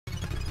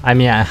I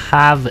mean, I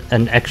have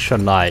an extra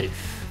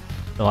life,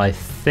 so I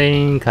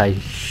think I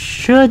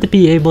should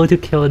be able to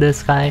kill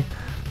this guy.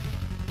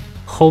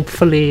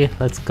 Hopefully,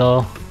 let's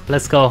go.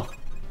 Let's go.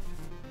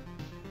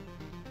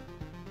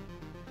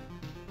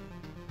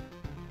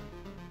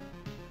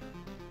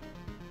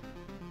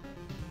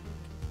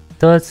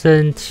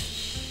 Doesn't...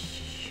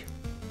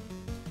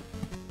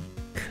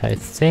 I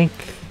think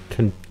I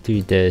can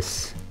do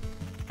this.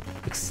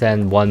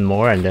 Extend one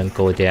more and then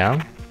go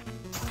down.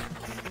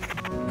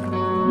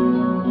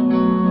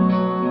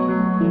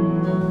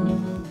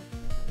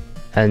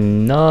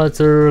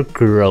 Another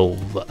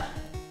grove.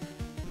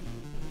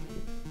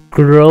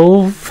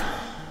 Grove.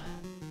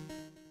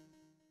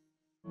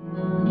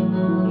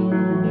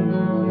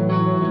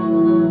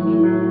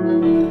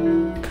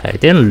 Okay, I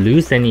didn't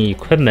lose any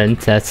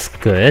equipment, that's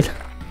good.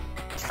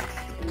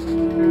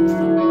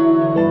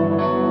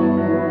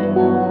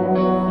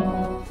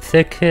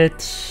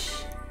 Thicket.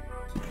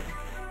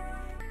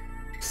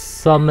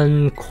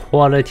 Summon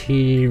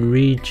quality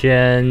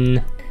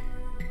regen.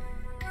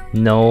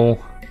 No.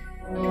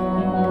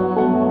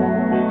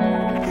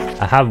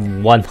 I have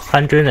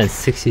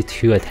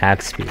 162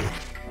 attack speed.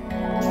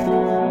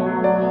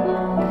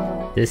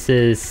 This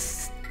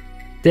is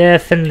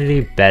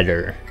definitely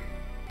better.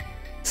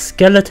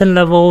 Skeleton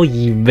level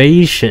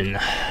evasion.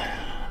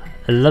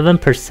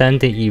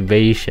 11%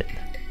 evasion.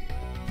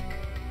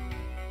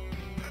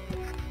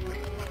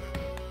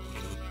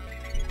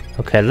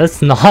 Okay,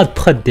 let's not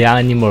put down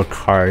any more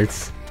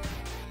cards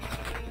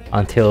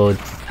until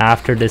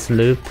after this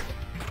loop.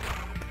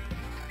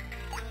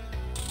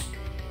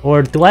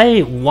 Or do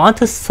I want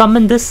to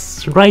summon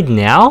this right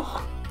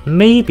now?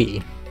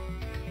 Maybe.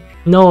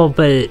 No,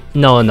 but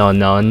no,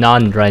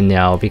 not right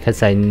now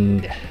because I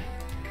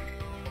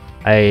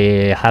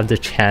have the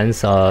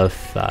chance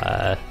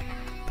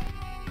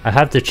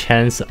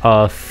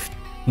of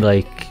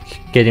like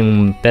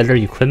getting better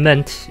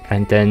equipment,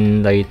 and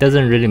then like it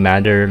doesn't really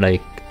matter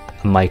like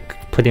I'm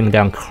like putting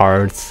down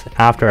cards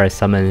after I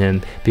summon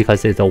him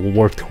because it'll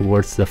work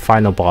towards the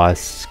final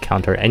boss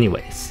counter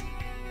anyways.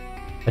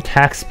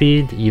 Attack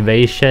speed,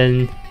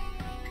 evasion,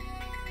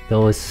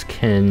 those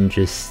can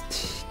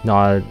just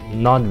not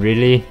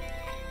really.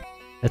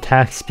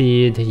 Attack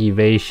speed,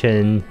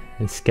 evasion,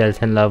 and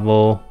skeleton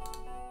level.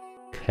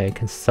 Okay, I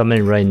can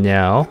summon right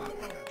now.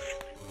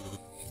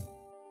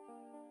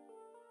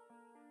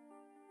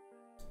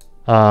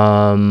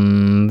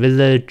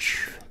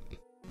 Village,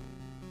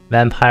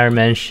 Vampire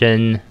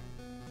Mansion,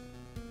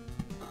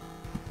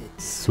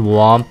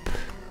 Swamp,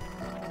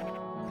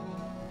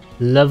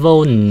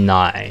 level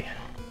 9.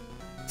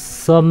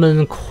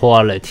 Summon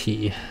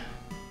quality.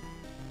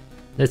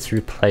 Let's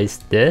replace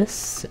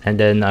this, and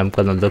then I'm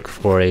gonna look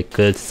for a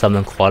good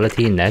summon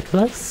quality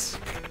necklace.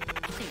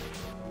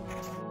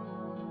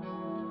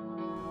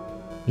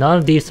 None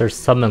of these are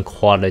summon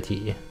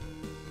quality.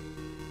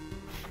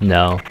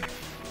 No.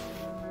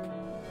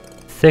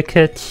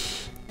 Thicket.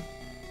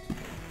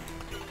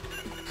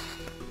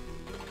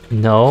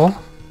 No.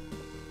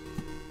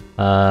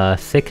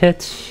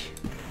 Thicket.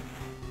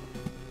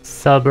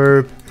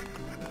 Suburb.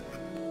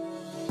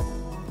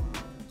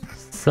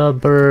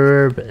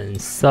 Suburb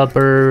and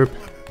suburb.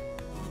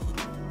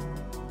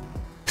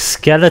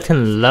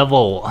 Skeleton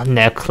level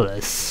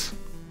necklace.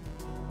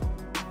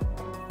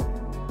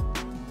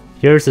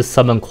 Here's a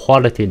summon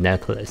quality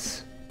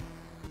necklace.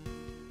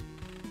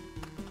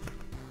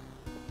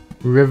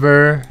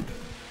 River.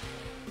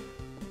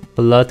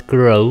 Blood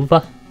Grove.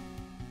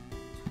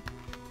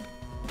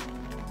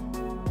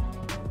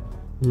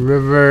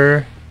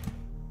 River.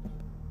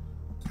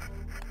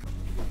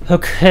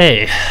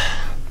 Okay.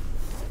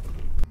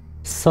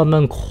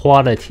 Summon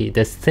quality.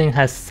 This thing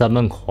has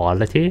summon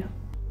quality.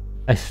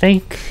 I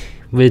think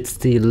with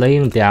the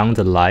laying down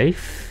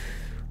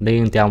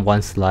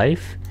one's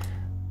life,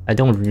 I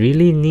don't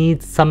really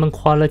need summon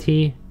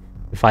quality.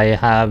 If I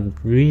have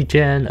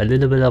regen, a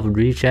little bit of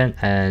regen,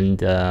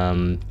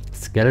 and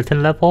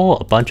skeleton level,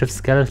 a bunch of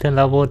skeleton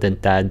level, then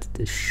that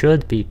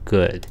should be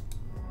good.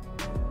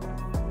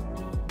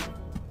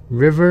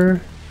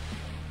 River,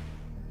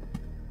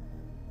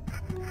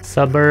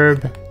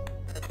 suburb,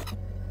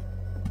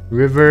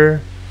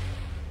 river,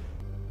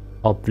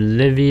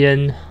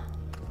 oblivion.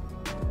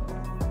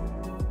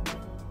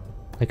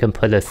 I can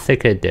put a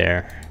thicket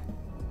there.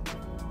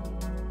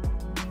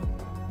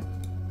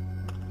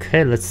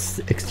 Okay, let's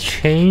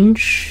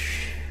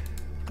exchange.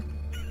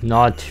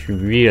 Not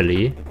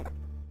really.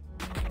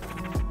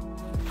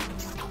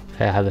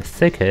 Okay, I have a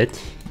thicket.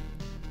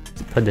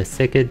 Let's put the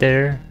thicket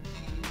there.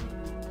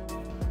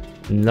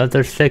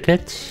 Another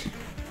thicket.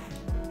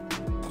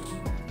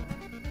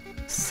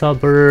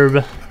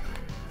 Suburb.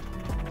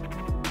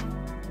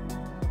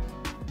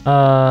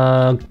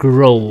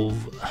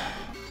 Grove.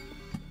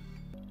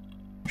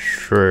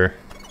 Sure.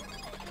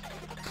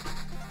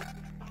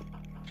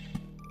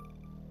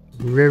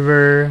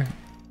 River.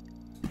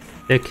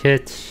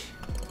 Thicket.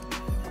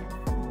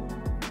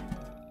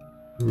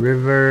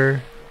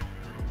 River.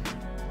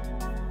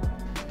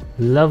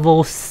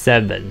 Level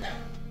 7.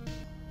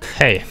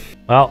 Okay,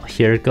 well,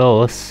 here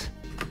goes.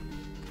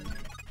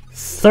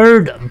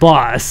 third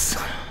boss.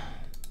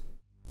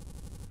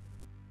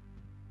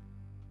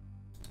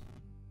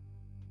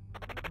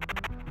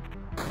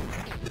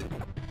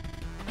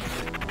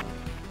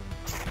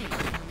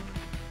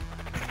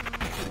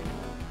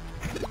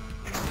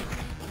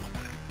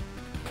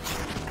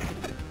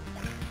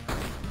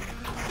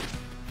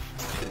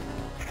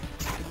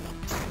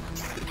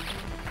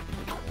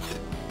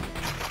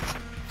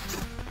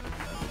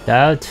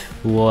 That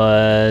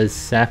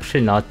was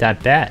actually not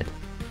that bad.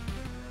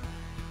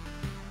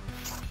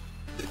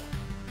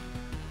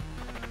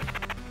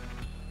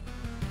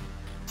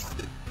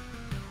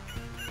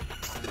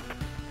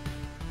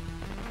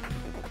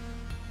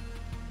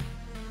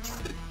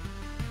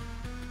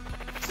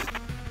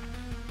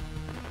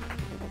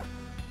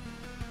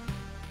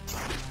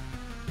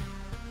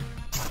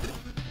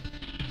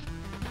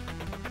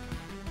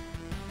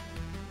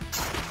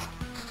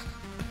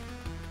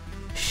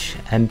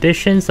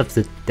 Ambitions of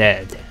the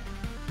Dead.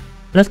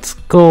 Let's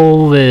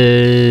go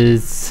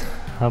with...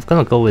 I'm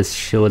gonna go with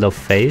Shield of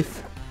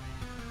Faith.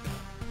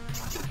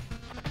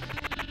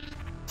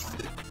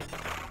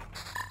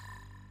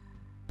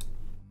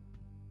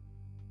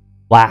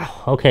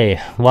 Wow, okay,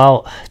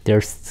 well,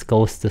 there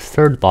goes the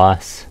third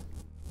boss.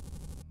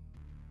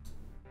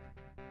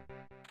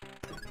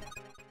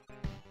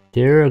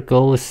 There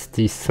goes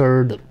the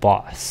third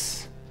boss.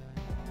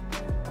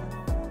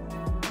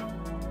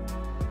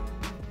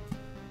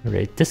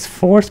 Alright, this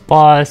fourth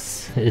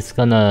boss is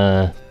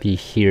gonna be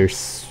here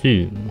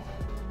soon.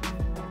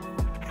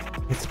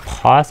 Let's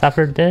pause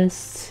after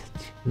this.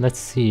 Let's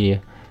see.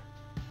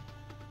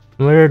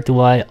 Where do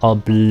I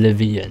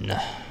Oblivion?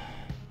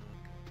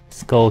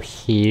 Let's go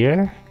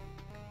here.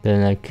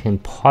 Then I can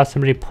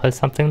possibly put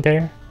something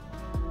there.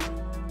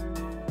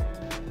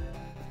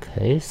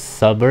 Okay,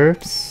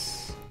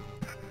 suburbs.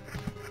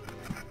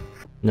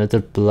 Another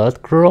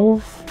Blood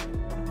Grove.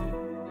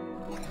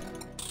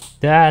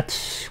 That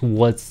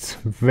was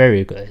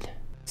very good.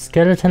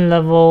 Skeleton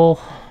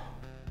level,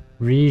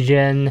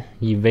 regen,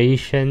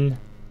 evasion.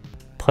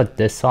 Put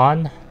this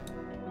on.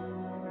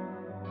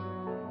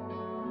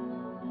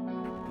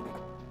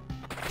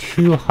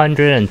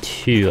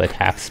 202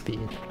 attack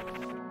speed.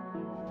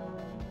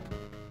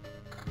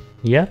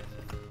 Yep,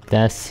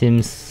 that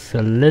seems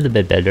a little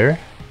bit better.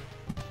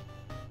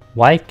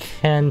 Why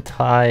can't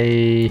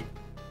I...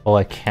 Oh,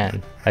 I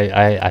can.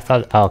 I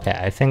thought... Oh, okay,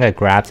 I think I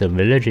grabbed the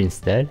village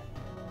instead.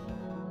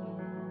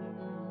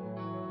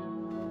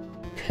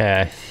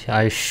 Okay,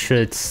 I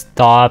should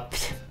stop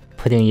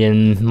putting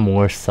in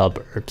more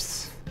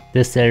suburbs.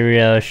 This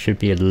area should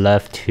be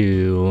left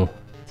to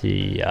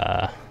the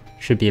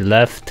should be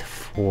left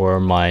for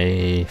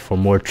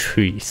more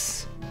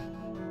trees.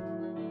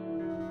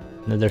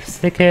 Another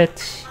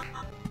thicket,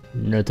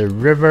 another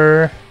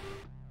river.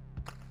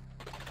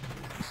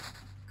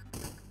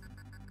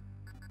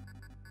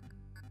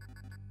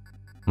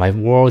 My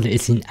world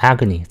is in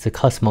agony. The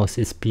cosmos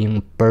is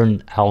being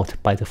burned out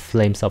by the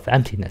flames of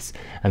emptiness,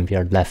 and we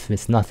are left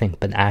with nothing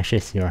but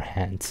ashes in our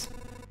hands.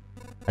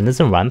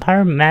 Another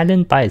vampire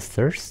maddened by its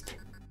thirst?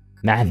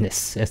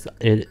 Madness, as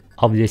it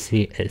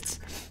obviously is.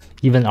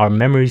 Even our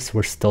memories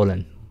were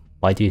stolen.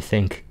 Why do you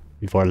think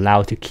we were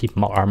allowed to keep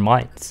our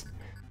minds?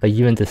 But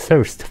even the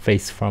thirst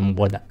fades from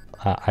what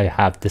I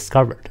have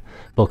discovered.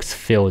 Books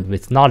filled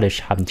with knowledge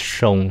have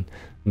shown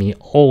me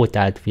all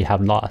that we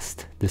have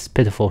lost. This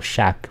pitiful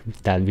shack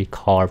that we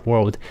call our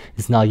world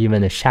is not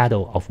even a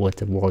shadow of what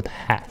the world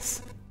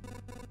has.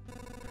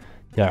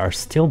 There are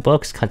still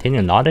books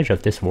containing knowledge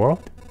of this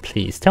world?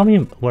 Please tell me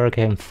where I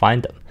can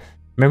find them.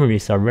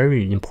 Memories are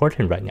very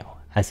important right now,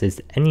 as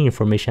is any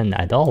information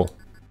at all.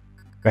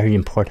 Very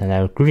important, I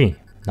agree.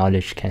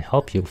 Knowledge can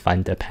help you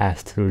find the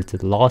path through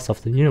the laws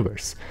of the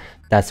universe.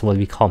 That's what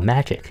we call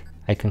magic.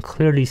 I can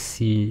clearly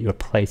see your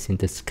place in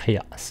this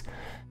chaos.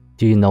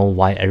 Do you know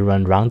why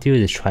everyone around you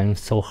is trying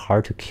so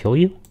hard to kill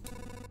you?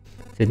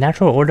 The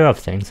natural order of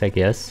things, I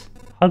guess.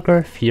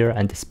 Hunger, fear,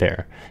 and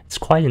despair. It's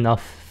quite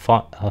enough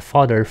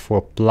fodder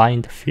for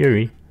blind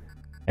fury.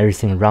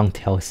 Everything around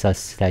tells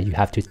us that you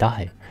have to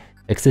die.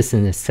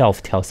 Existence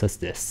itself tells us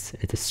this.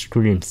 It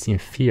screams in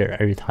fear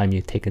every time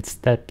you take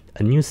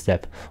a new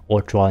step,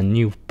 or draw a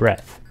new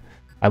breath.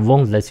 I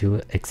won't let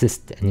you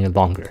exist any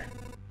longer.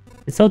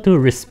 With all due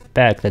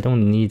respect, I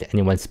don't need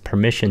anyone's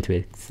permission to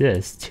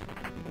exist.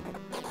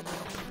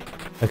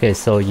 Okay,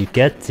 so you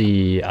get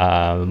the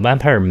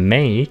vampire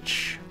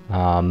mage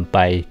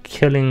by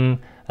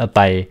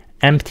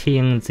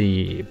emptying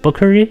the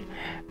bookery,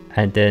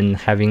 and then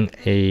having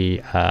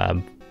a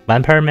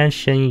vampire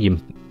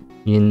mansion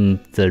in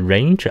the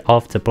range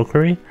of the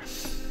bookery,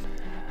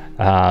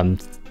 and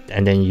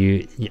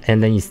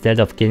then instead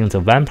of getting the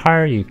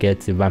vampire, you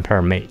get the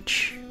vampire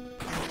mage.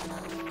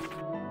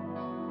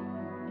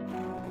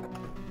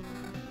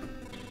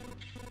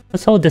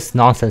 What's all this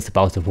nonsense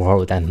about the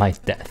world and my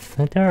death?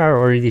 There are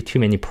already too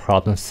many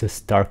problems to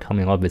start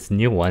coming up with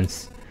new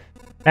ones.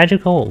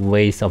 Magical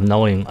ways of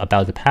knowing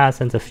about the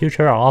past and the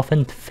future are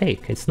often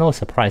fake. It's no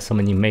surprise so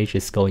many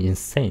mages go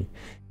insane,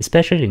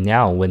 especially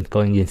now when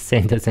going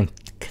insane doesn't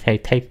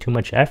take too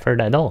much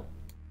effort at all.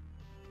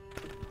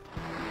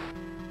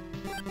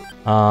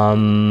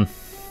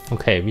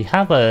 Okay, we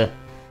have a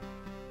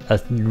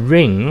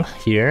ring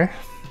here.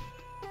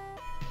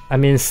 I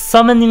mean,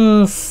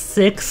 summoning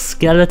 6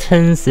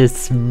 skeletons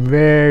is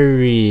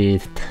very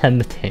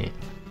tempting.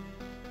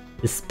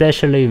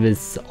 Especially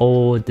with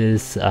all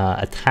this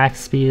attack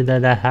speed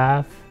that I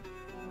have.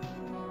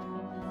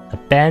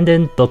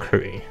 Abandoned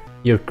Bookery.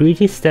 Your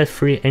greedy,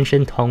 stat-free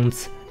ancient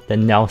tomes that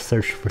now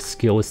search for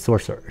skilled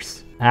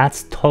sorcerers.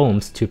 Adds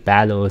tomes to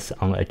battles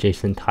on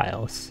adjacent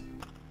tiles.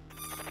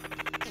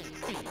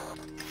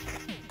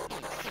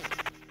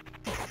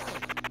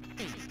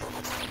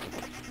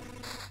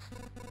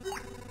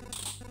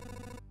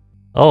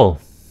 Oh,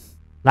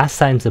 last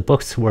time the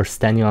books were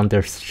standing on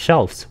their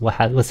shelves.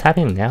 What's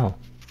happening now?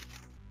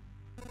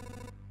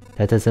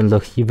 That doesn't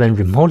look even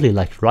remotely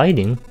like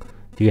writing.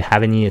 Do you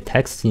have any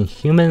text in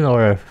human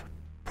or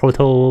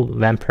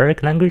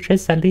proto-vampiric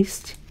languages at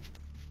least?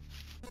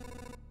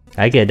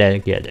 I get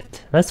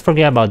it. Let's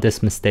forget about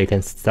this mistake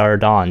and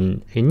start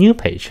on a new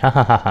page. Ha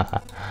ha ha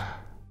ha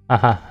ha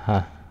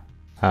ha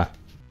ha.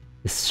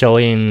 It's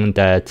showing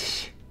that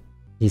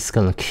he's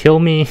gonna kill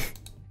me.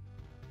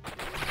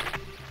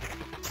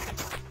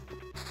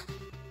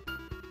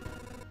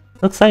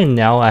 Looks like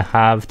now I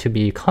have to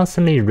be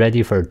constantly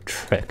ready for a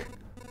trick.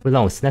 Who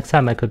knows, next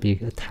time I could be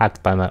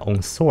attacked by my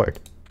own sword.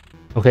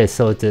 Okay,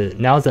 so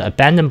now the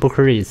abandoned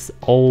bookery is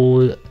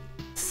all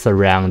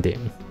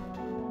surrounding.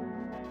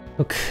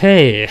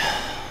 Okay.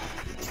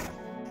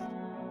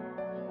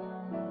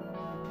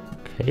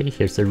 Okay,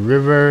 here's a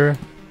river.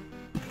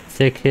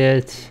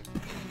 Thicket.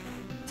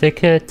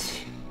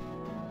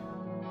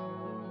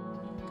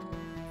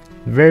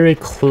 Very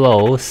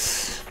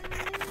close.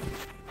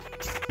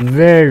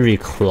 Very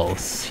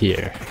close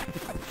here.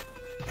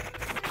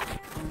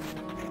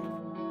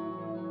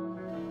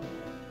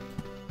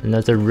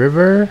 Another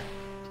river.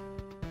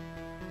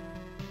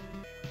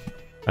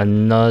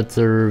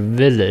 Another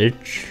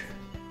village.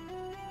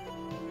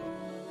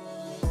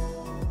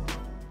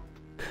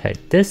 Okay,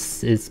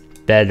 this is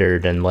better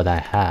than what I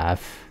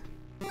have.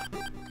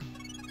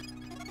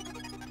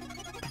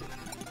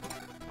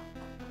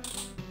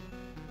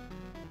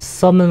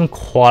 Summon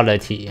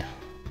quality.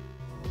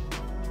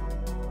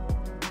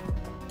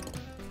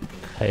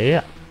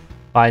 Okay,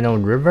 final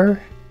river.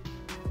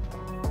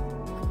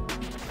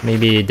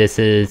 Maybe this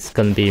is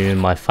gonna be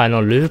my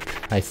final loop.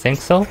 I think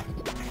so.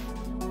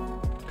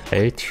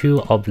 Okay,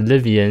 2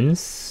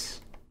 oblivions.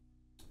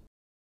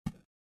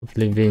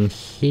 Oblivion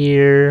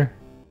here.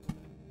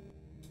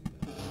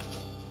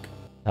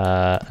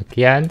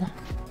 Again.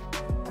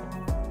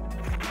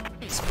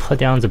 Let's put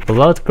down the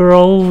blood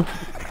grove.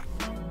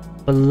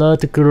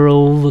 Blood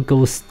grove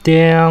goes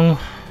down.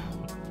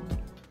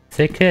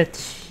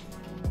 Thicket.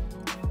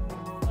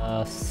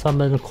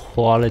 Summon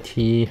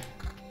quality.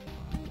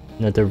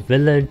 Another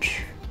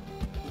village.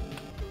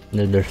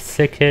 Another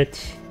thicket.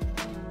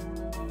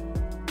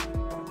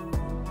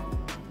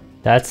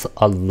 That's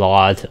a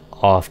lot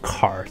of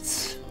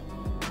cards.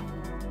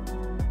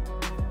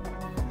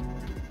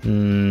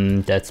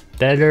 That's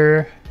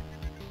better.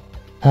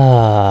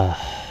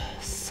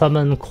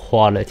 Summon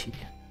quality.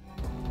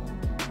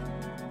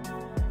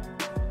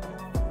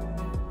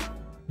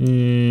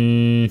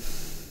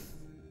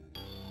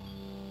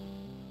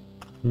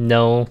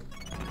 No.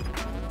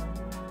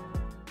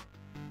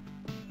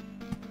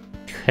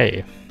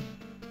 Okay.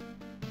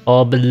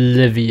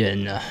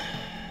 Oblivion.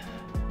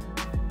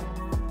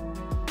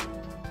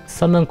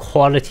 Summon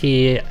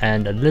quality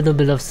and a little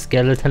bit of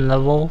skeleton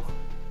level.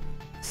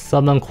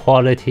 Summon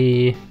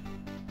quality.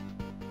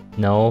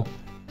 No.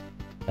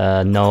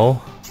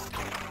 No.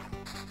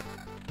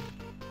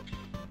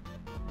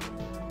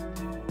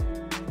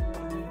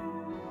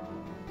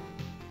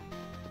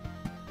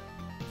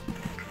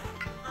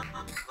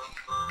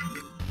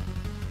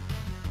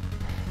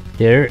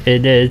 There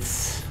it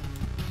is.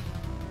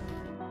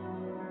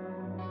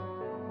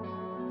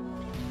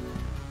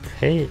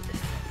 Okay,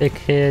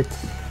 thicket.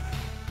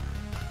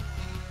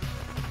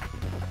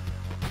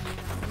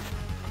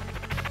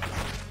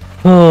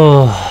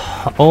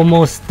 Oh,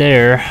 almost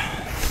there.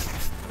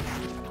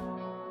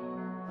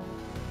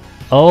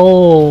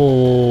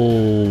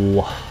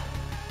 Oh,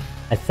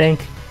 I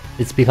think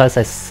it's because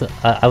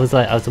I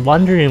was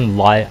wondering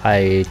why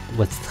I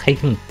was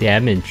taking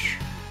damage.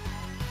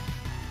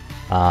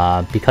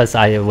 Because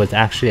I was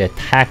actually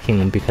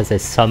attacking because I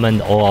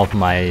summoned all of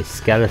my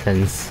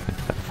skeletons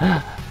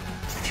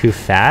too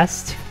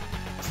fast.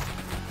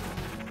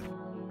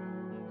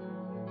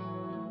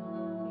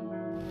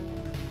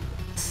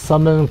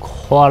 Summon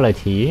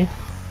quality.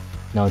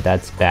 No,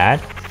 that's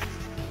bad.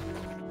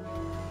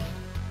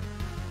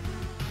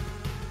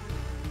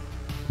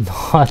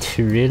 Not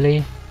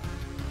really.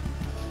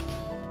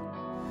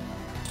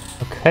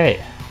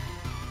 Okay.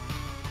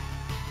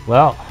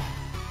 Well,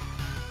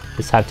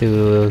 just have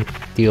to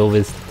deal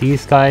with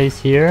these guys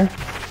here.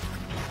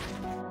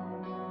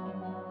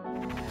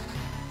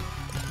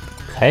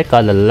 Okay,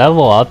 gotta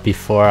level up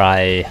before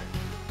I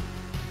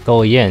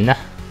go in.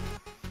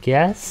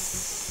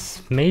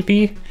 Guess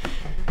maybe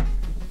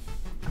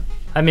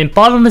I mean,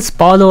 bottomless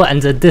bottle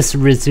and this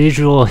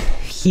residual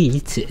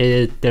heat,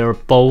 they're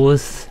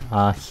both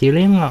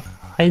healing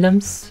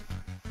items.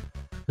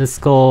 Let's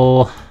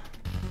go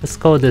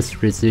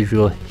this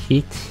residual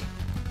heat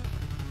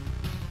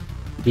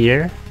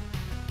here.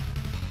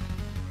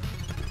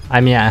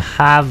 I mean, I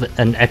have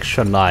an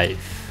extra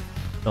life,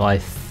 so I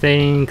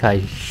think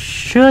I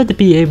should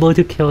be able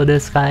to kill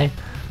this guy.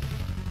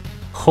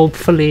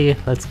 Hopefully,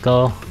 let's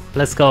go.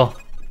 Let's go.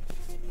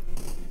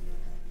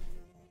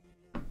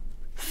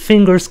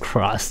 Fingers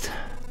crossed.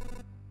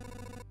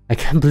 I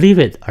can't believe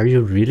it. Are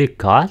you really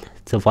God?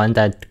 The one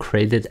that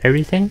created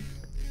everything?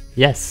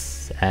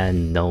 Yes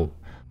and no.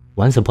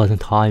 Once upon a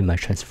time, my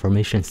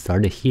transformation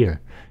started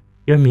here.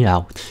 Hear me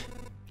out.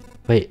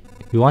 Wait,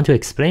 you want to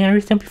explain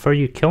everything before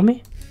you kill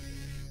me?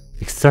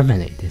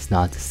 Exterminate is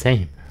not the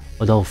same.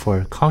 Although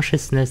for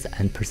consciousness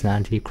and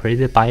personality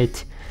created by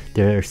it,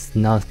 there's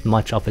not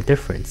much of a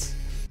difference,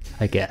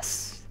 I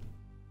guess.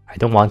 I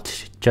don't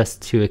want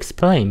just to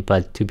explain,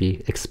 but to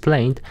be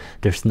explained,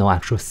 there's no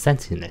actual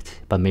sense in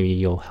it. But maybe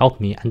you'll help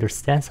me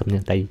understand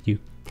something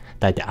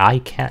that I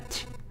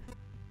can't.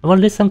 I will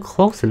listen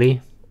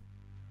closely.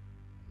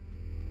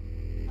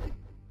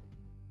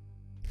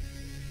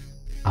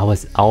 I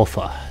was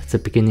Alpha, the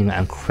beginning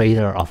and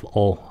creator of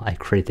all. I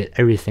created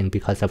everything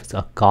because I was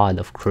a god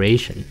of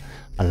creation.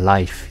 A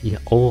life in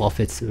all of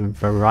its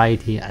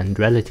variety and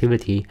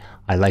relativity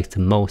I liked the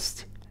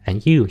most.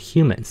 And you,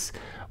 humans,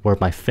 were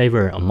my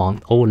favorite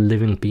among all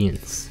living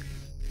beings.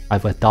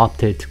 I've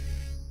adopted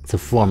the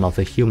form of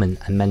a human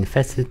and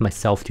manifested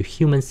myself to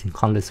humans in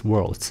countless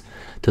worlds,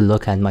 to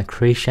look at my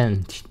creation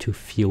and to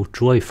feel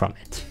joy from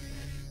it.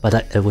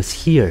 But it was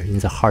here, in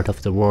the heart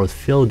of the world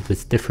filled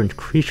with different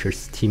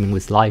creatures teeming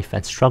with life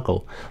and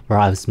struggle, where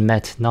I was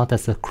met not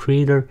as a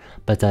creator,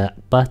 but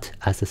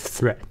as a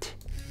threat.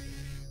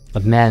 A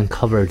man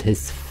covered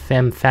his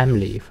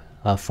family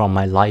from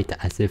my light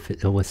as if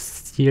it was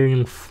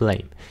searing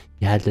flame.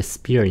 He had a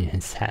spear in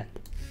his hand,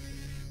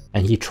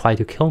 and he tried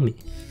to kill me.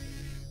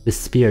 The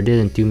spear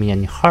didn't do me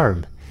any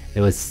harm. It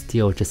was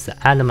still just the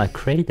atom I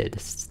created,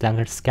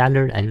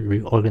 scattered and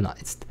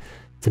reorganized.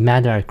 The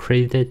matter I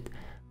created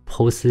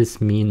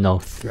poses me no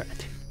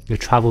threat.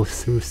 It traveled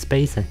through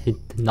space and hit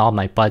not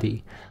my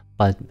body,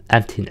 but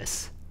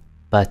emptiness.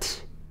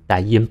 But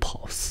that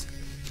impulse.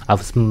 I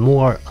was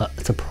more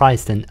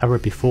surprised than ever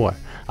before.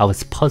 I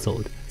was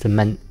puzzled.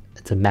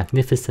 The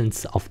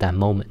magnificence of that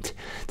moment,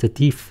 the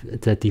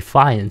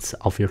defiance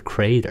of your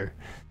creator,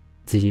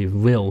 the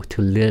will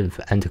to live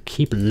and to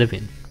keep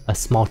living, a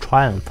small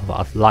triumph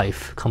of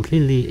life,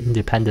 completely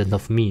independent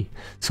of me,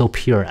 so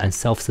pure and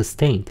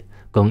self-sustained,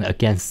 going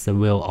against the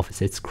will of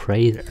its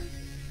creator.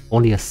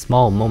 Only a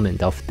small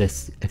moment of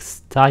this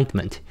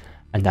excitement,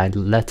 and I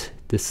let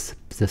the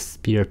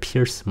spear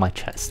pierce my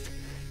chest.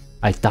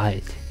 I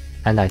died,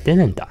 and I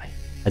didn't die.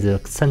 At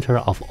the center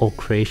of all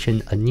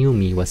creation, a new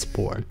me was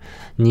born.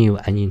 New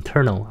and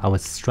eternal, I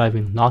was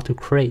striving not to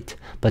create,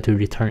 but to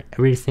return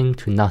everything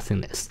to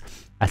nothingness,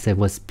 as it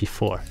was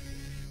before.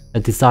 A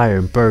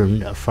desire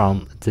burned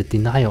from the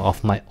denial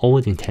of my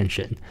old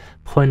intention.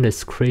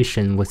 Pointless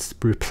creation was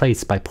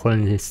replaced by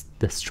pointless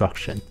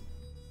destruction.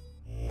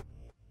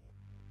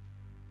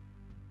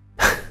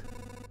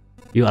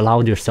 You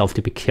allowed yourself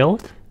to be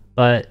killed?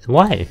 But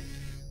why?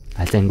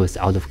 I think it was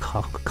out of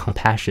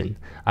compassion.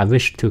 I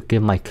wished to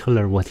give my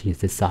killer what he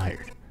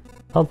desired.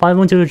 But why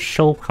won't you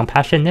show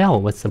compassion now?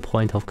 What's the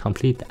point of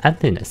complete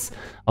emptiness,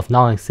 of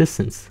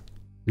non-existence?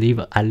 Leave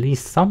at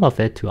least some of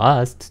it to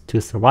us,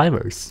 to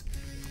survivors.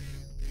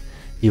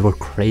 You were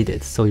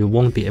created, so you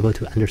won't be able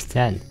to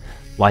understand.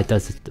 Why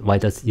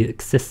does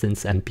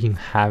existence and being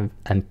have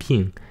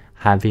any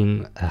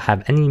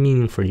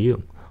meaning for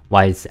you?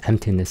 Why is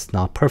emptiness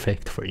not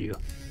perfect for you?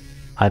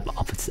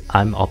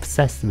 I'm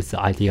obsessed with the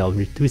idea of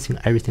reducing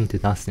everything to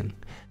nothing.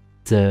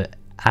 The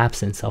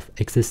absence of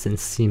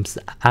existence seems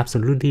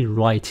absolutely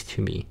right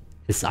to me.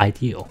 It's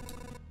ideal.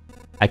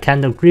 I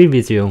can't agree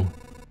with you.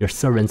 Your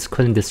servants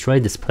couldn't destroy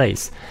this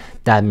place.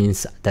 That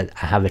means that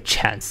I have a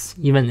chance,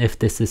 even if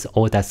this is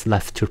all that's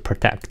left to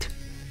protect.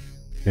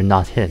 You're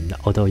not him,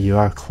 although you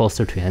are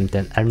closer to him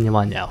than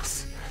anyone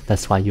else.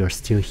 That's why you're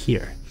still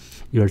here.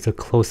 You're the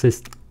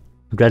closest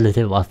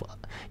relative of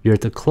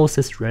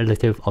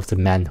the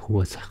man who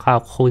was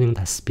holding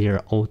that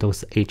spear all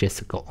those ages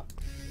ago.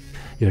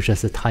 You're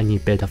just a tiny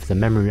bit of the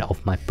memory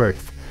of my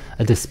birth,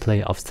 a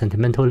display of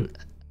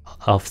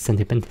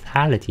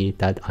sentimentality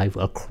that I've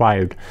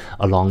acquired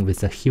along with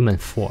the human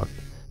form,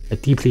 a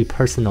deeply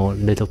personal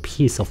little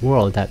piece of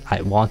world that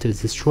I want to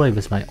destroy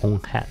with my own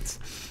hands.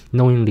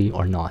 Knowingly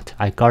or not,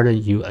 I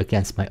guarded you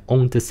against my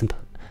own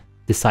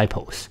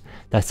disciples.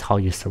 That's how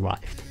you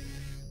survived.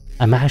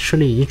 I'm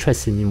actually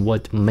interested in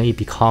what may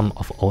become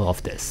of all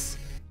of this.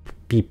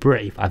 Be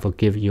brave. I will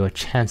give you a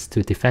chance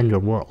to defend your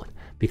world,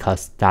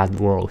 because that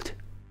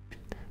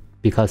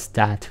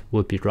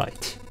would be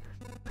right.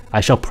 I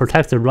shall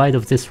protect the right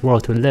of this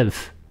world to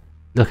live.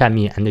 Look at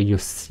me and you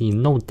see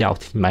no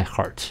doubt in my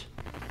heart.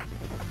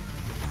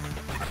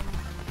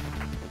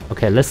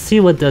 Okay, let's see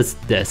what does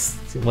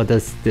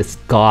this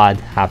god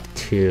have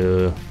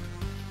to...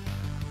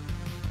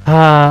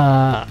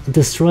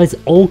 destroys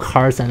all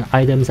cards and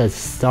items at the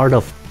start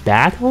of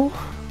battle?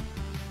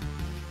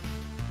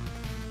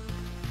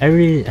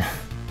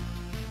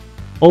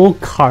 All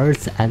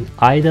cards and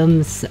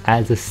items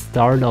at the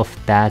start of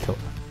battle.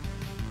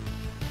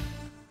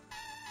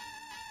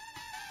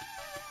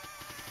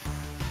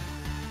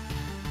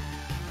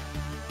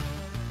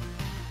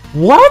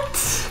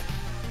 What?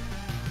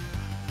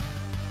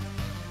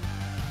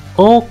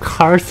 All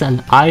cards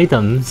and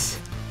items.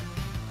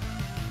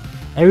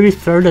 Every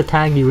third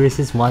attack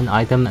erases one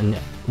item and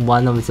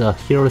one of the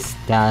hero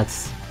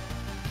stats.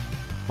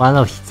 One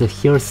of the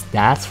hero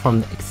stats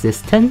from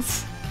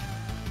existence?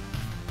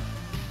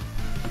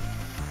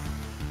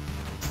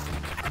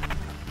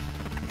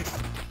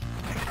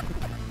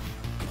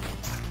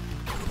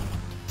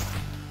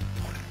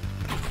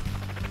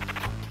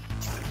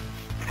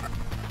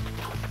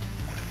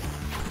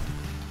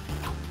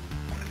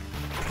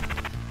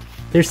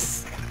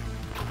 There's...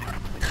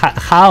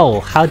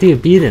 How do you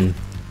beat him?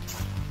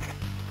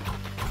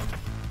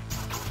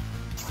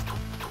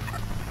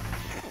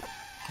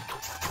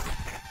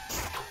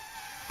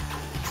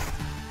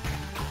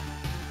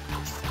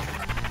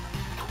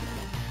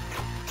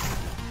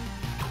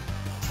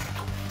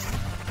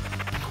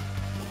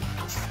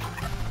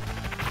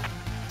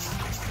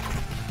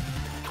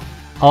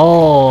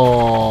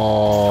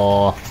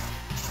 Oh.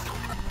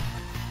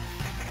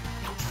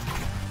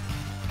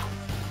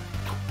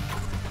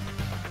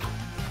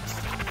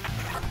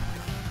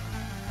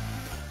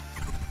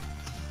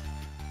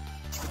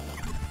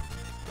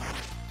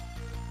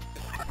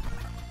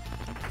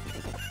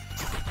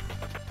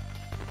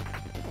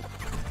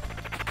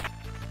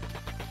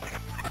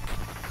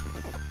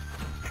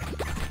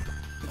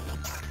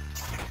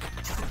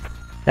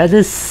 That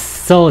is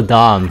so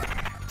dumb.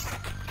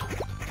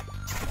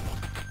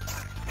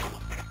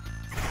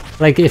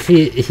 Like if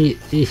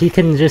he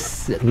can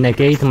just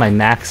negate my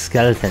max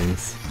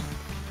skeletons.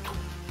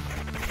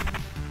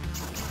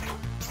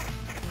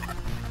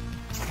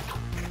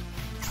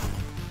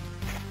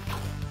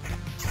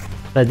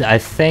 But I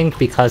think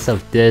because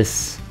of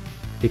this,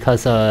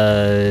 because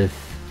of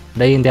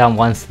laying down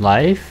one's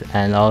life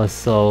and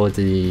also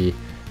the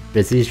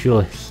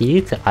residual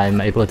heat,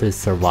 I'm able to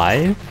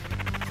survive.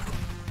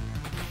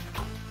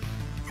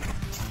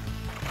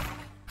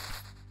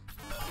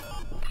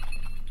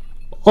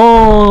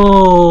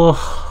 Oh!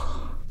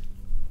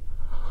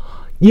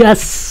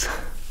 Yes!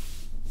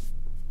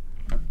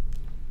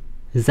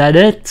 Is that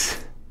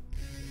it?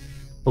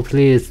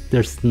 Hopefully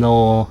there's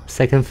no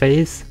second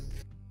phase.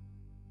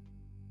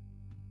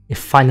 It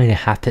finally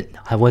happened.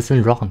 I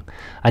wasn't wrong.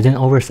 I didn't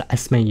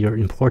overestimate your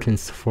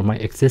importance for my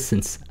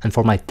existence and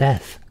for my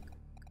death.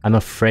 I'm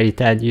afraid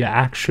that you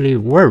actually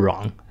were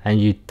wrong and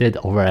you did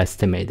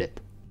overestimate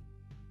it.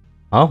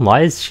 Oh,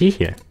 why is she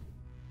here?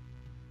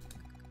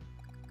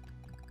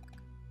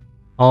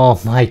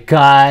 Oh my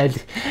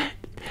god.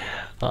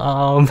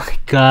 Oh my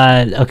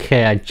god.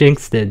 Okay, I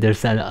jinxed it.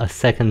 There's a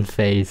second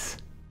phase.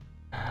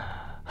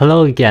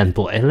 Hello again,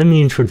 boy. Let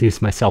me introduce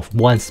myself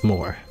once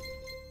more.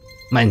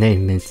 My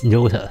name is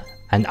Yoda,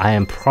 and I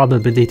am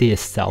probability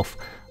itself.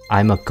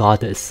 I'm a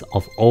goddess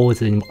of all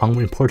the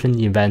unimportant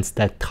events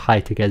that tie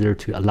together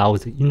to allow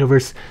the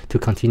universe to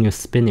continue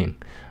spinning.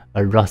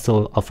 A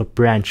rustle of a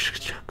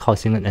branch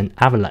causing an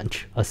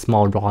avalanche. A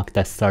small rock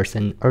that starts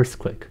an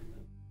earthquake.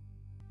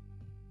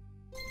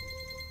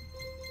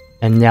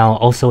 And now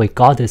also a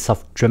goddess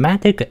of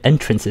dramatic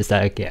entrances,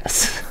 I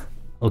guess.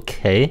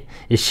 Okay,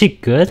 is she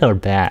good or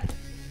bad?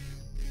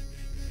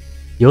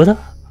 Yoda?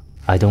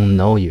 I don't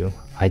know you.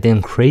 I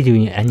didn't create you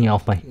in any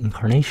of my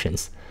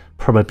incarnations.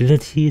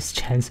 Probabilities,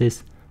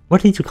 chances, where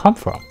did you come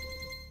from?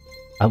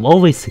 I've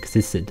always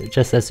existed,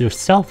 just as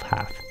yourself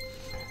have.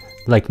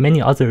 Like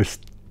many others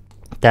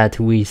that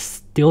we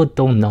still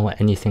don't know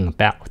anything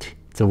about.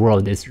 The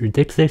world is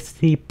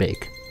ridiculously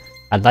big.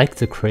 I like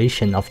the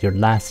creation of your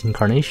last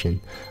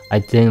incarnation. I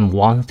didn't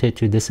want it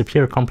to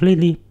disappear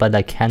completely, but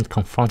I can't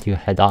confront you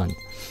head on.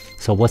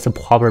 So what's the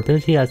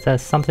probability that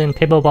something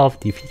capable of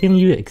defeating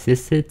you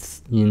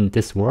exists in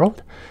this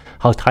world?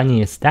 How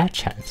tiny is that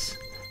chance?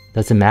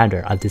 Doesn't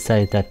matter, I've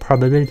decided that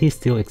probability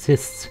still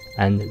exists,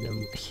 and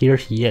here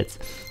he is.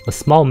 A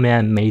small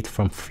man made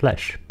from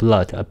flesh,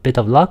 blood, a bit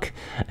of luck,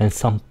 and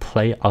some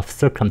play of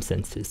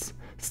circumstances,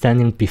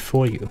 standing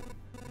before you.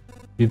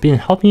 You've been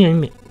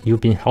helping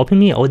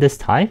me all this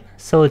time?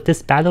 So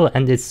this battle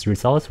and its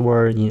results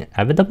were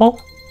inevitable?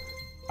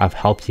 I've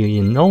helped you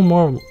in no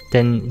more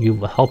than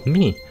you've helped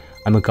me.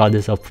 I'm a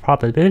goddess of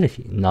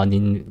probability, not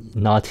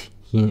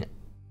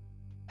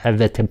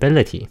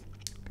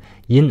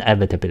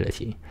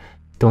inevitability.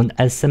 Don't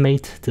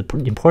estimate the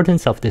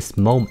importance of this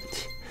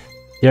moment.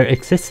 There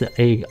exists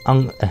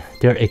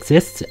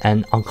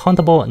an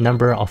uncountable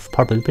number of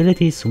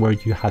probabilities where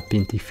you have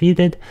been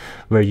defeated,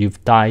 where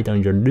you've died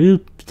on your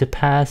looped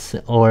path,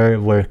 or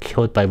were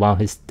killed by one of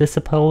his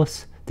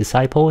disciples,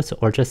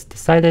 or just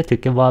decided to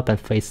give up and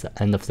face the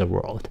end of the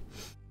world.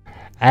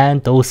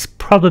 and those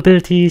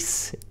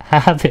probabilities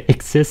have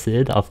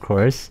existed, of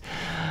course.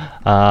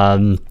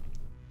 I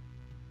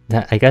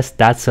guess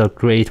that's a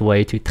great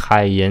way to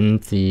tie in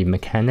the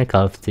mechanic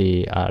of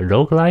the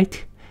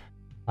roguelike.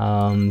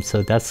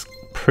 So that's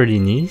pretty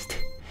neat.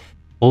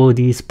 All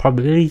these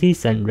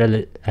probabilities and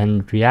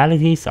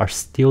realities are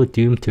still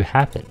doomed to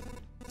happen.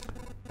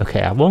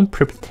 Okay, I won't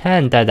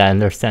pretend that I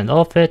understand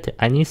all of it.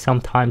 I need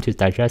some time to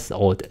digest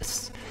all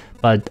this.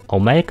 But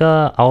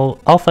Omega,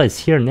 Alpha is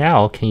here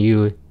now. Can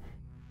you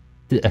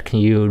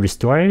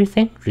restore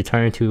everything?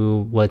 Return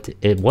to what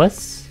it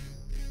was?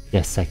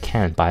 Yes, I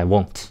can, but I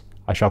won't.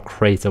 I shall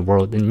create a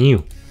world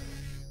anew.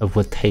 It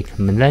would take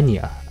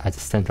millennia. At the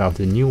center of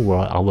the new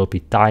world, I will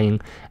be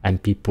dying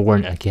and be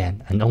born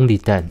again, and only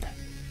then.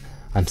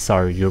 I'm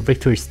sorry, your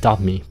victory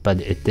stopped me, but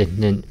it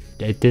didn't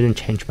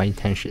change my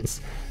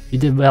intentions. You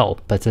did well,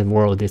 but the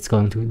world is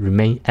going to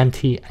remain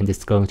empty, and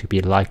it's going to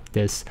be like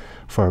this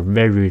for a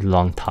very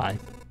long time.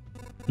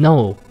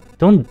 No,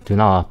 do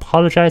not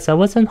apologize. I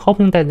wasn't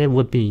hoping that it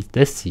would be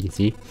this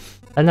easy,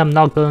 and I'm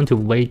not going to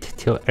wait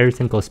till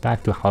everything goes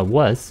back to how it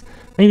was.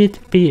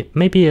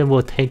 Maybe it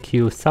will take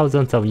you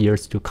thousands of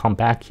years to come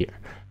back here,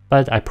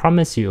 but I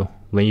promise you,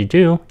 when you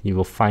do, you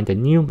will find a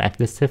new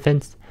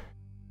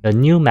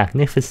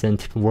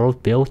magnificent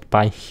world built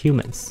by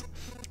humans.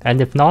 And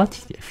if not,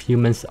 if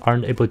humans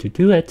aren't able to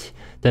do it,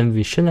 then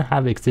we shouldn't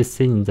have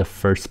existed in the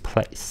first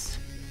place.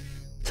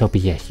 So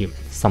be a human.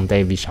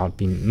 Someday we shall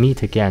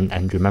meet again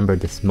and remember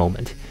this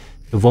moment.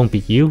 It won't be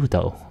you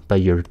though,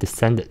 but your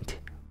descendant,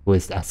 who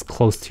is as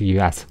close to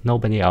you as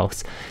nobody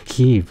else.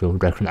 He will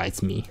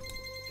recognize me.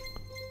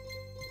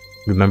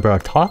 Remember our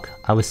talk?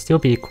 I will still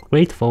be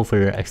grateful for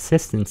your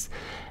existence,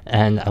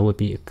 and I would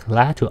be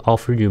glad to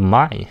offer you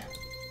mine.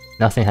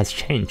 Nothing has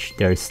changed.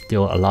 There is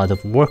still a lot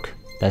of work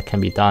that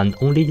can be done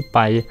only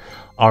by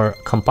our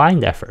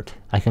combined effort.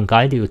 I can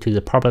guide you to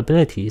the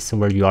probabilities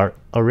where you are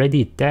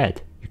already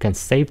dead. You can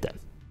save them.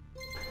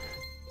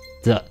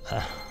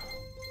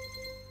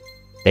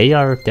 They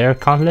are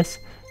countless?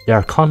 They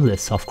are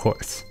countless, of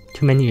course.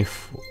 Too many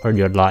for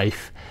your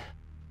life.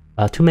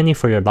 Too many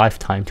for your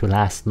lifetime to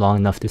last long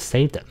enough to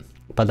save them.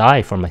 But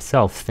I, for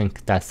myself,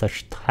 think that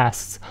such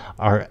tasks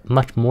are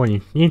much more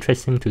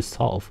interesting to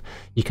solve.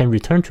 You can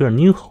return to your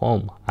new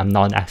home. I'm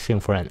not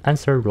asking for an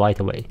answer right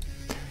away.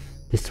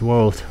 This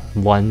world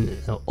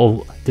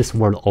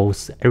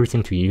owes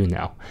everything to you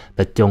now,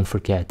 but don't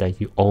forget that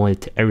you owe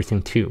it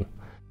everything too.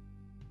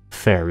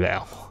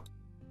 Farewell.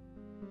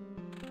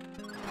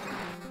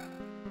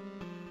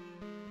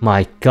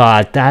 My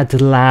god, that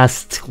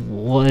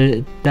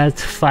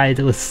fight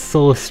was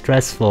so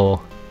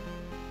stressful.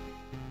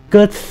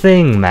 Good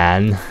thing,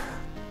 man.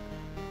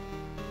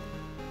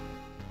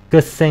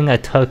 Good thing I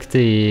took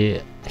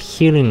the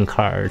healing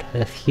card,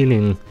 the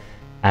healing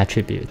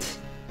attribute.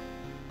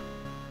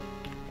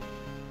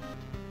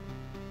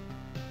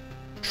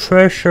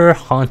 Treasure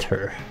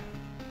Hunter.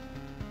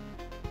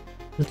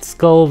 Let's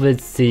go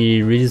with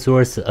the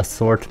resource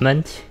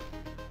assortment.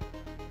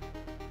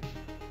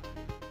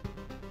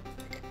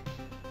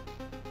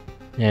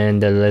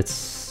 And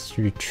let's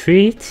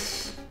retreat.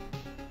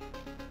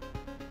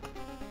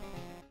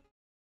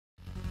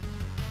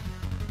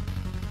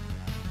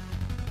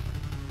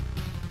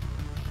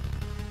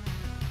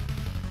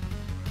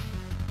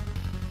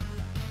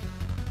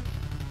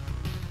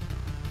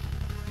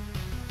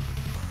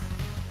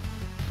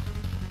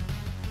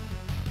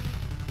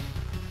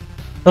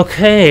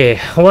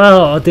 Okay,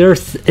 well, there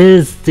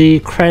is the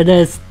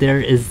credits, there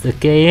is the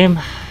game,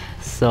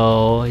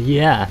 so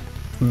yeah,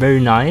 very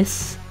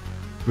nice,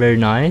 very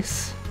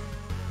nice.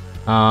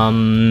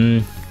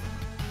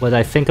 What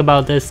I think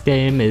about this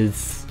game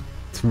is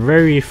it's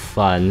very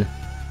fun,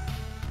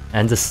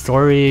 and the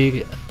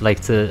story,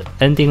 like the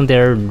ending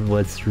there,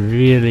 was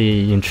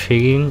really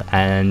intriguing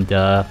and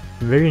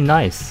very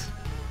nice,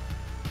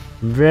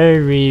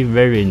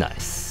 very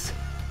nice.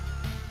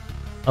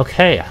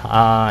 Okay,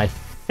 I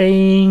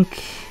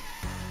think,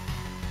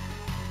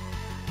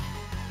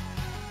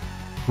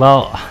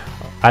 well,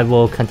 I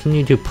will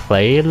continue to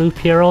play Loop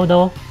Hero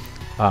though.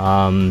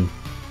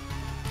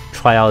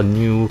 Try out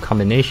new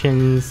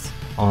combinations,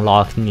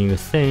 unlock new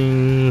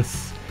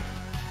things.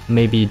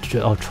 Maybe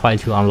I'll try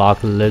to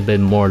unlock a little bit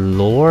more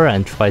lore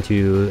and try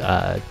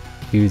to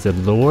use the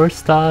lore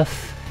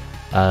stuff.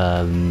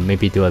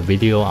 Maybe do a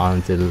video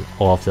on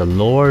all of the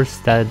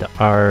lores that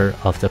are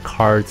of the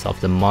cards,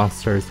 of the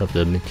monsters, of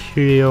the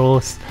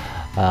materials.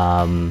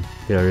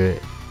 There's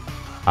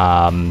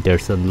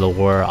a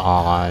lore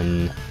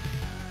on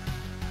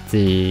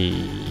the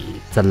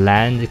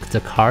land,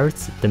 the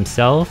cards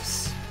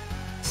themselves.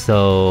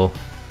 So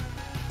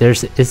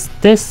is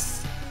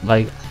this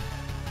like,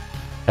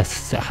 I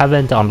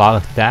haven't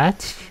unlocked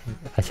that.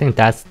 I think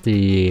that's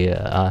the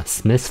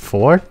Smith's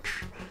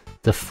Forge.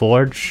 The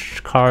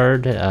Forge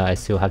card I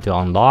still have to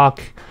unlock.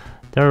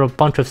 There are a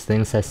bunch of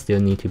things that still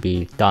need to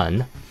be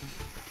done.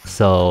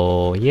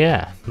 So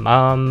yeah,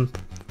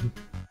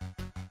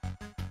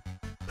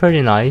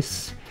 pretty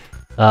nice.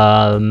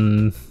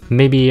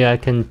 Maybe I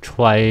can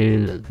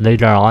try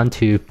later on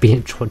to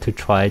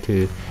try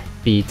to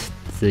beat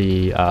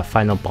the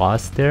final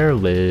boss there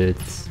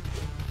with.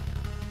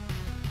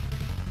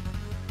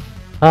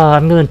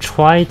 I'm gonna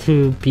try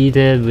to beat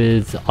it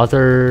with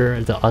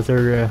the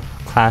other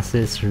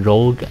classes,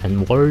 rogue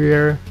and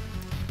warrior,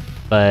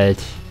 but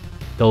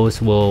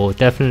those will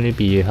definitely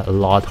be a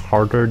lot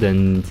harder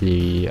than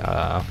the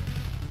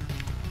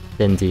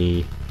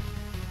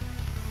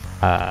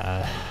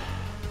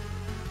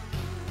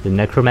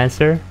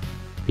necromancer,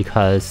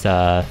 because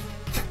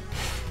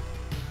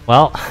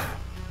well,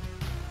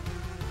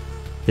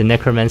 the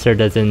necromancer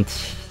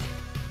doesn't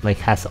like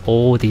has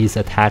all these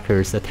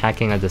attackers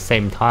attacking at the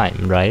same time,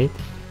 right?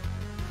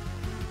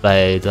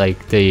 But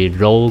like the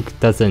rogue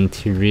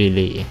doesn't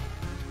really.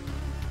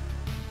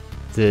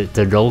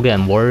 The rogue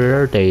and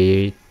warrior,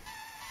 they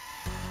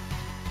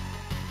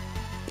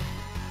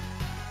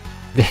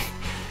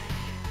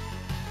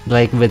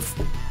like with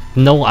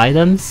no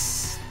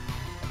items.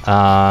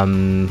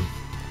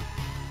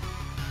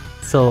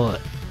 So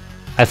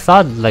I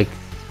thought like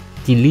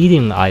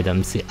deleting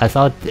items. I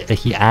thought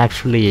he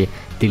actually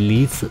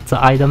deletes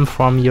the item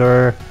from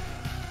your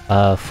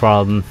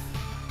from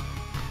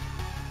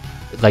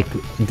like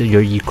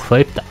your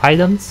equipped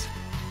items,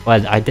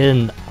 but I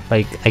didn't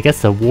like. I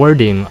guess the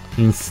wording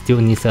still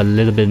needs a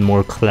little bit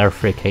more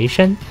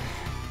clarification.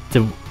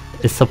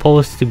 It's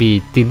supposed to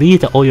be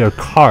delete all your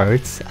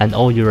cards and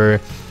all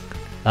your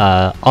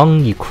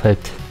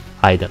unequipped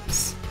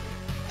items,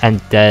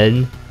 and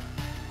then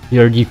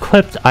your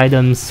equipped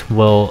items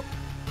will.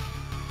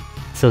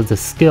 So the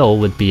skill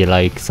would be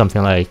like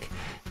something like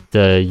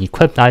the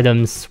equipped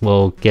items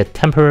will get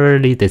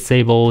temporarily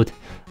disabled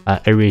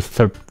every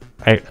third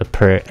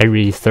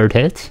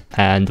hit,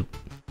 and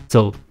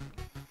so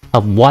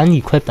one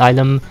equipped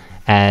item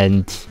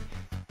and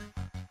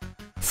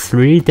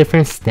 3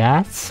 different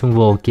stats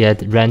will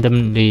get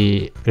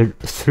randomly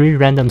 3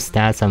 random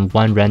stats and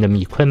 1 random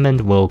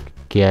equipment will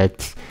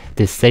get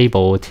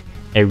disabled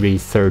every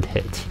 3rd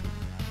hit.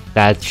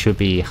 That should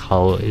be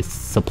how it's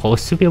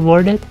supposed to be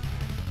worded.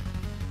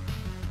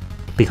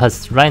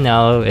 Because right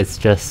now it's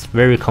just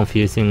very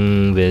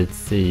confusing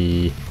with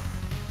the...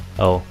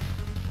 Oh.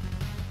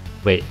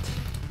 Wait.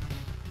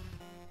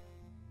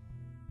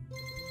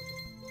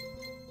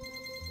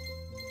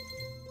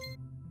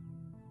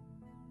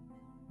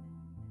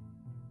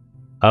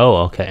 Oh,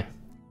 okay.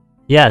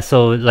 Yeah,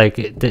 so like,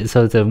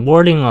 so the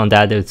wording on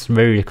that is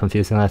very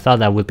confusing. I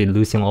thought I would be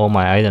losing all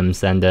my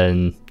items, and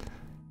then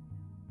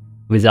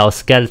without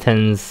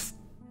skeletons,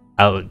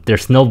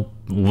 there's no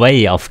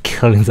way of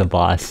killing the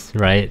boss,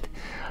 right?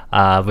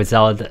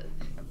 Without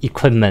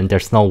equipment,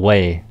 there's no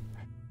way.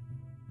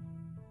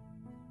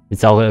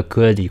 Without a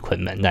good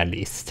equipment, at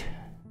least.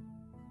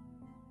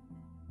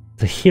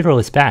 The hero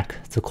is back.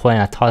 The coin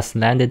I tossed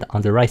landed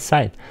on the right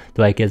side.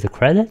 Do I get the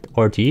credit,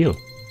 or do you?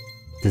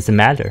 Doesn't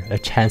matter. A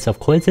chance of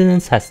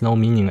coincidence has no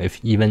meaning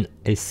if even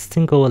a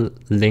single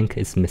link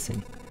is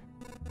missing.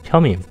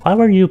 Tell me, why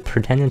were you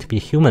pretending to be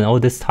human all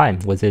this time?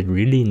 Was it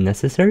really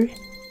necessary?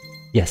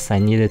 Yes, I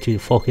needed to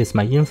focus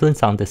my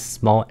influence on this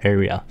small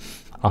area,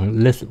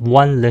 on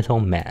one little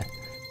man.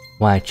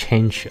 When I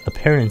change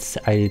appearance,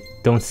 I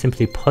don't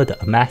simply put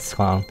a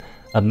mask on.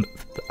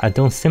 I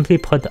don't simply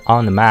put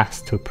on a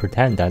mask to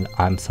pretend that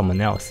I'm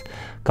someone else.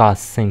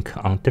 Gods think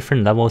on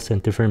different levels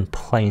and different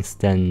planes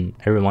than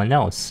everyone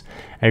else.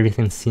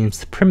 Everything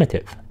seems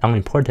primitive,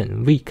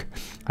 unimportant, weak.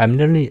 I'm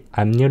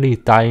nearly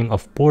dying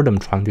of boredom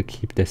trying to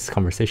keep this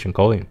conversation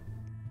going.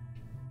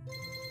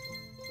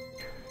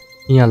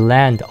 In a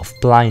land of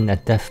blind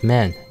and deaf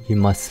men, you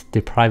must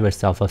deprive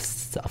yourself of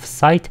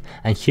sight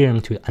and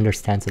hearing to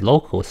understand the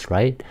locals,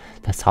 right?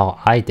 That's how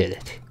I did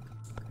it.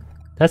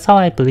 That's how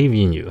I believe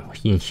in you,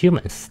 in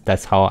humans.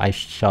 That's how I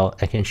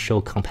can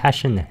show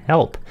compassion and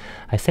help.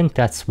 I think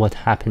that's what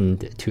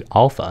happened to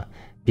Alpha.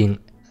 Being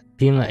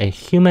a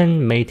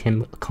human made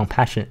him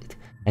compassionate,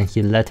 and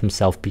he let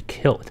himself be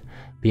killed.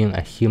 Being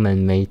a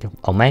human made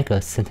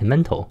Omega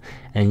sentimental,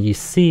 and you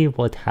see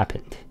what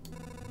happened.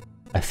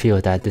 I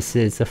feel that this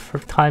is the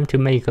first time to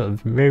make a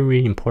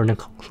very important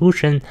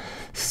conclusion,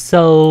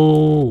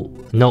 so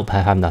nope,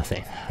 I have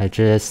nothing. I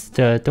just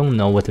don't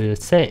know what to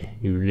say.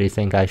 You really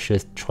think I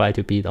should try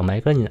to beat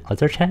Omega in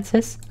other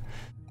chances?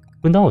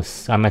 Who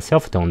knows, I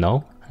myself don't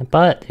know.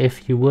 But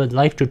if you would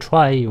like to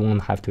try, you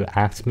won't have to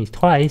ask me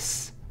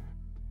twice.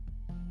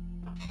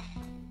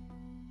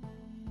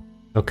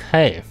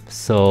 Okay,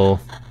 so...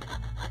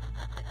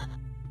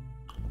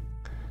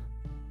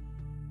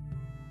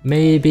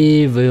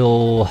 maybe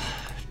we'll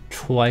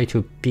try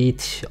to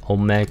beat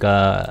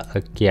Omega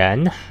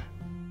again.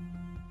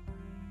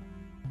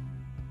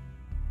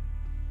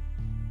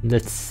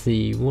 Let's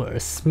see,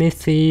 where's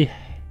Smithy?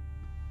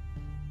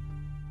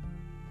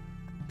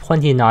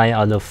 29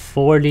 out of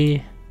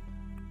 40.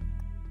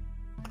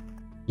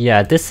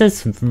 Yeah, this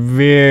is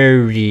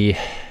very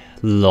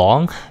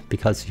long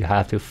because you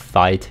have to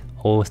fight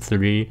all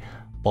 3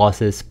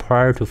 bosses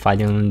prior to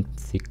fighting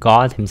the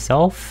god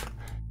himself.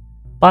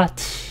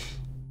 But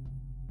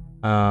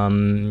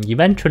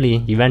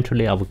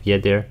Eventually I will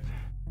get there.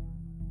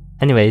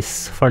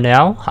 Anyways, for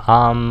now,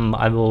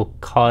 I will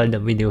call the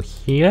video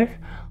here.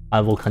 I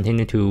will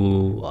continue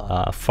to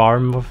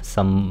farm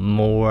some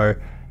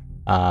more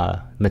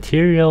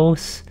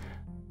materials,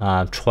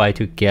 try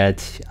to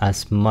get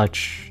as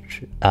much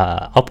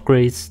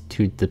upgrades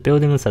to the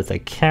buildings as I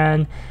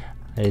can.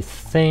 I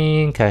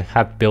think I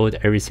have built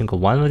every single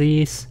one of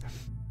these.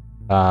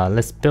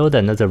 Let's build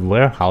another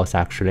warehouse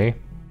actually.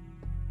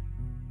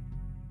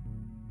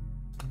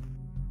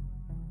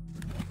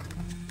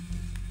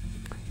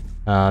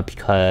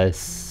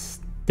 Because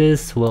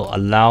this will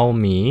allow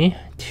me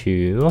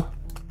to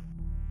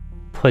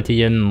put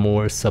in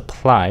more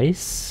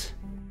supplies.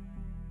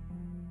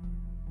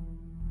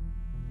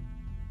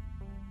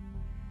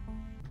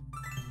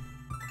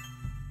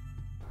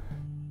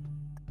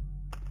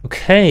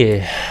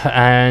 Okay,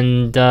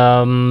 and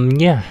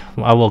yeah,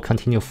 I will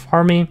continue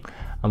farming.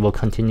 I will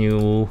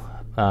continue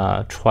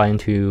trying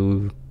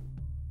to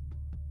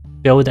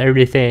build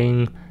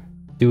everything,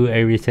 do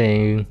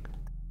everything.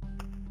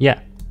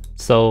 Yeah.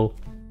 So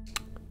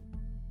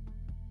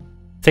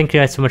thank you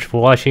guys so much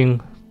for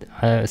watching.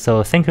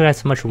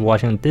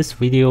 This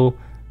video.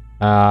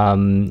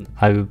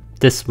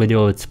 This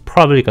video is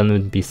probably gonna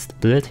be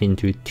split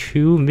into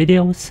 2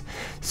 videos.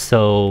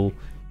 So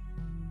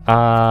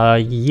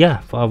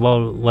yeah,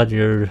 well, what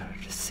you're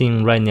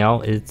seeing right now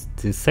is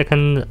the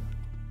second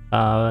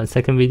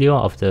video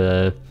of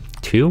the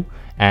 2,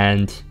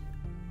 and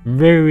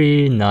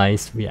very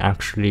nice. We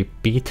actually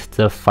beat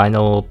the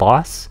final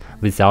boss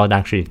without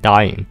actually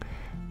dying.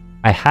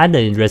 I had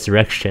a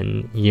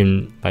resurrection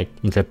in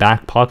the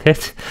back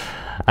pocket,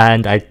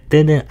 and I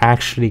didn't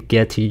actually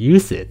get to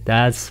use it.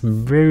 That's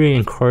very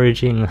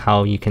encouraging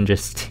how you can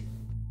just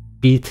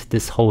beat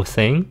this whole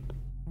thing.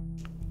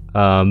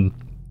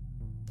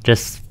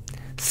 Just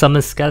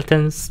summon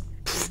skeletons,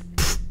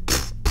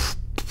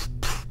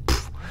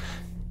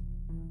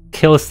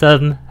 kill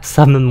them,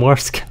 summon more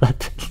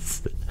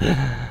skeletons,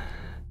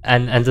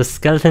 and the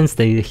skeletons,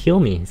 they heal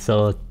me.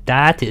 So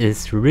that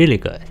is really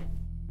good.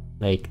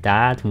 Like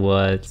that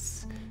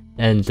was,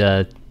 and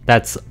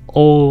that's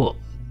all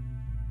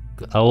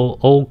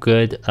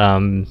good.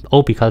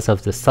 All because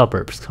of the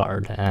suburbs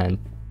card, and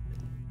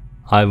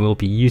I will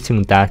be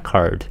using that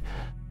card.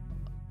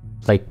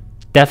 Like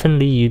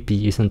definitely, you'd be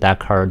using that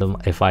card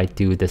if I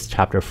do this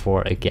chapter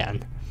 4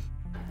 again.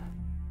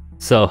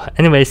 So,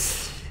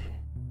 anyways,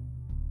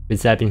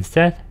 with that being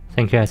said,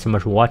 thank you guys so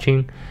much for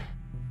watching.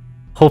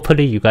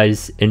 Hopefully, you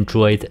guys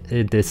enjoyed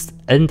this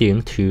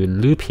ending to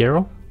Loop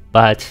Hero,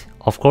 but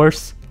of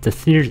course, the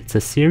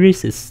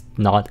series is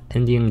not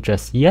ending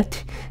just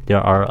yet. There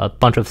are a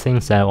bunch of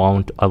things that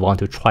I want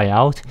to try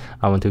out.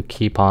 I want to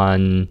keep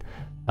on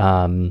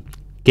playing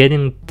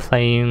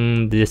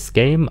this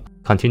game,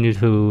 continue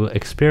to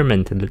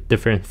experiment with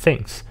different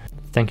things.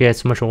 Thank you guys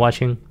so much for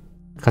watching.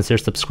 Consider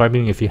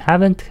subscribing if you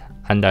haven't,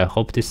 and I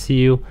hope to see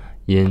you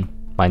in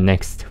my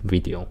next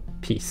video.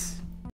 Peace.